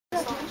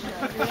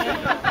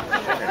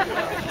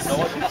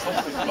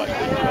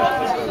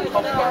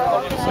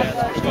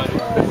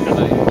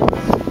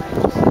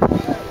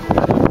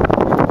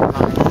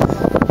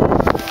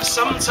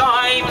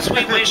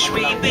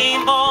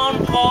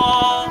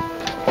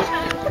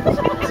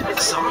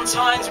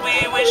Sometimes we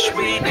wish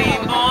we'd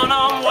been born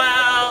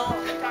unwell.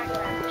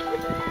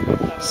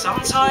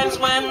 Sometimes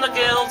when the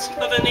guilt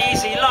of an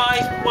easy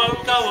life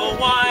won't go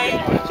away,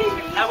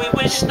 how we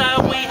wish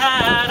that we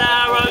had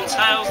our own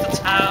tales to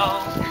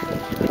tell.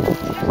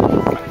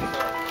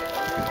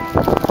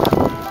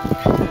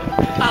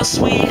 Us,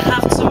 we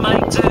have to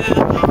make do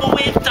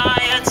with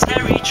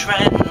dietary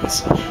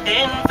trends,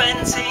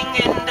 inventing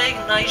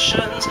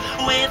indignations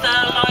with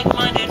our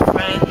like-minded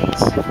friends.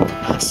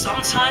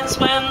 Sometimes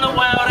when the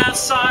world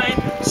outside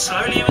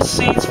slowly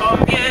recedes from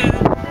view,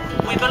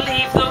 we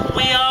believe that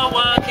we are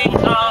working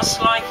class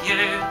like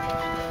you.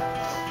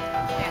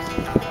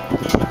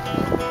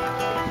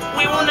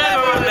 We will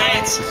never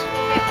admit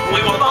we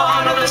were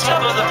born at the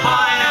top of the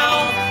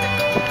pile.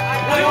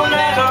 We will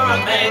never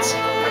admit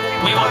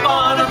we were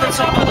born at the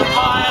top of the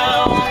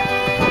pile.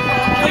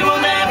 We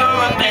will never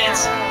admit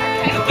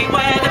that we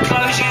wear the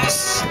clothes you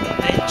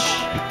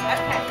stitch.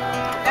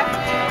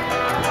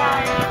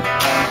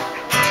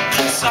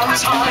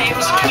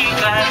 Sometimes we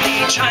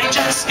gladly change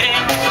our skin.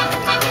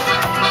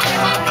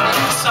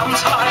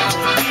 Sometimes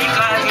we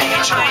gladly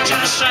change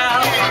our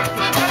shell.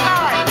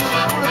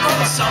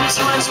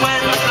 Sometimes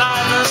when the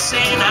planners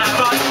in our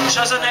right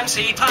shows an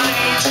empty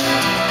page,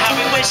 how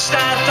we wish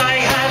that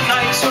they had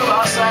names for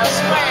us as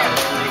well.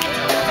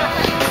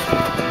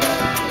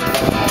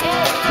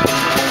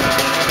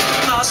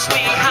 Us,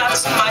 we have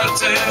to make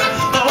do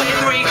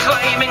with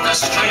reclaiming the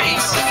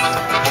streets,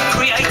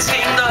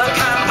 creating the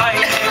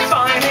campaign,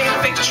 defining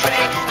victory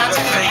and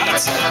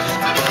defeat.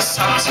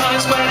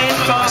 Sometimes when in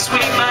farce we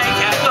make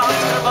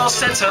headlines or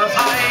centre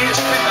page,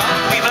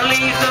 we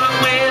believe that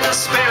we're the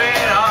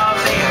spirit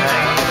of the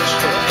age.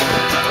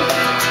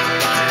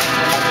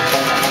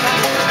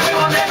 We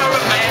will never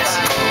admit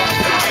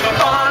we were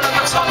born at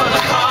the top of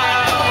the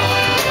pile.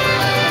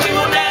 We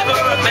will never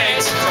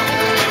admit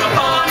we were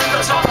born at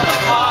the top of the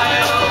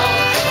pile.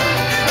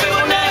 We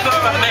will never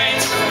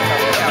admit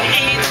that we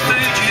eat the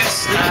food you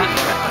stack.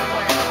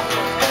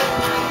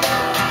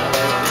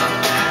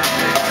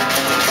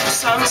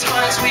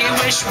 Sometimes we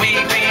wish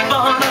we'd been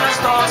born as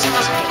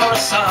daughters or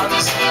as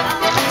sons,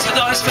 to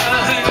those for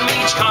whom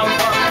each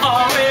comfort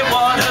or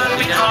reward had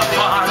been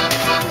hard-won.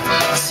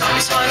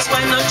 Sometimes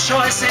when the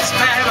choice is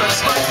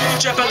parents might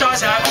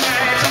jeopardise our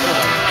bread,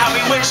 how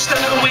we wish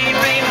that we'd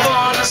been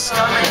born as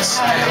scum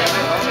instead.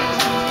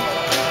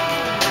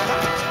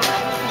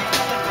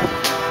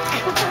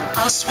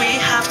 Us, we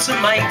have to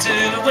make do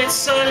with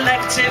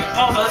selective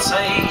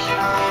poverty,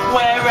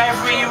 where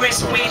every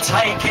risk we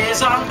take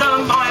is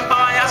undermined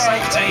by our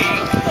safety.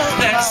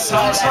 Then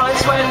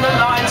sometimes when the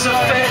lines of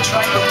fair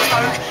trade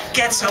folk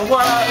get to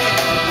work,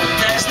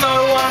 there's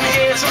no one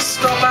here to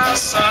stop our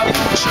circle.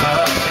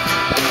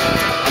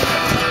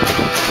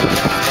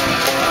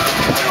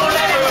 We will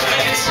never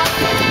admit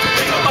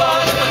we were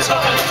born at the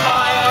top of the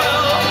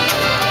pile.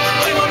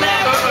 We will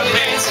never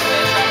admit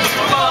we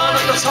were born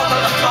at the top of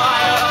the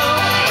pile.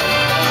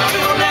 We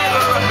will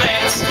never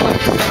admit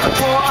that the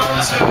poor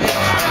are to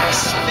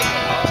impress.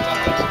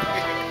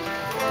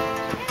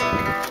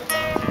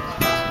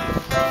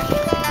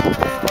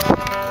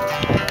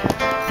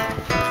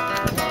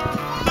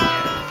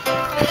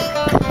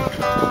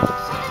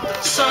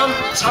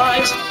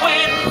 Sometimes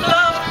we'd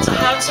love to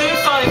have to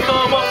fight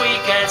for what we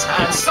get,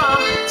 and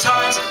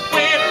sometimes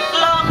we'd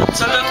love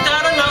to look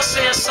down and not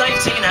see a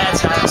safety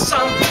net, and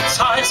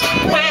sometimes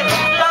we'd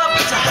love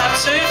to have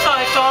to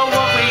fight for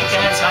what we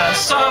get, and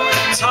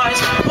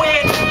sometimes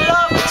we'd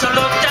love to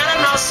look down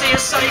and not see a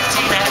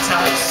safety net,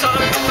 and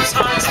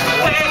sometimes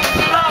we'd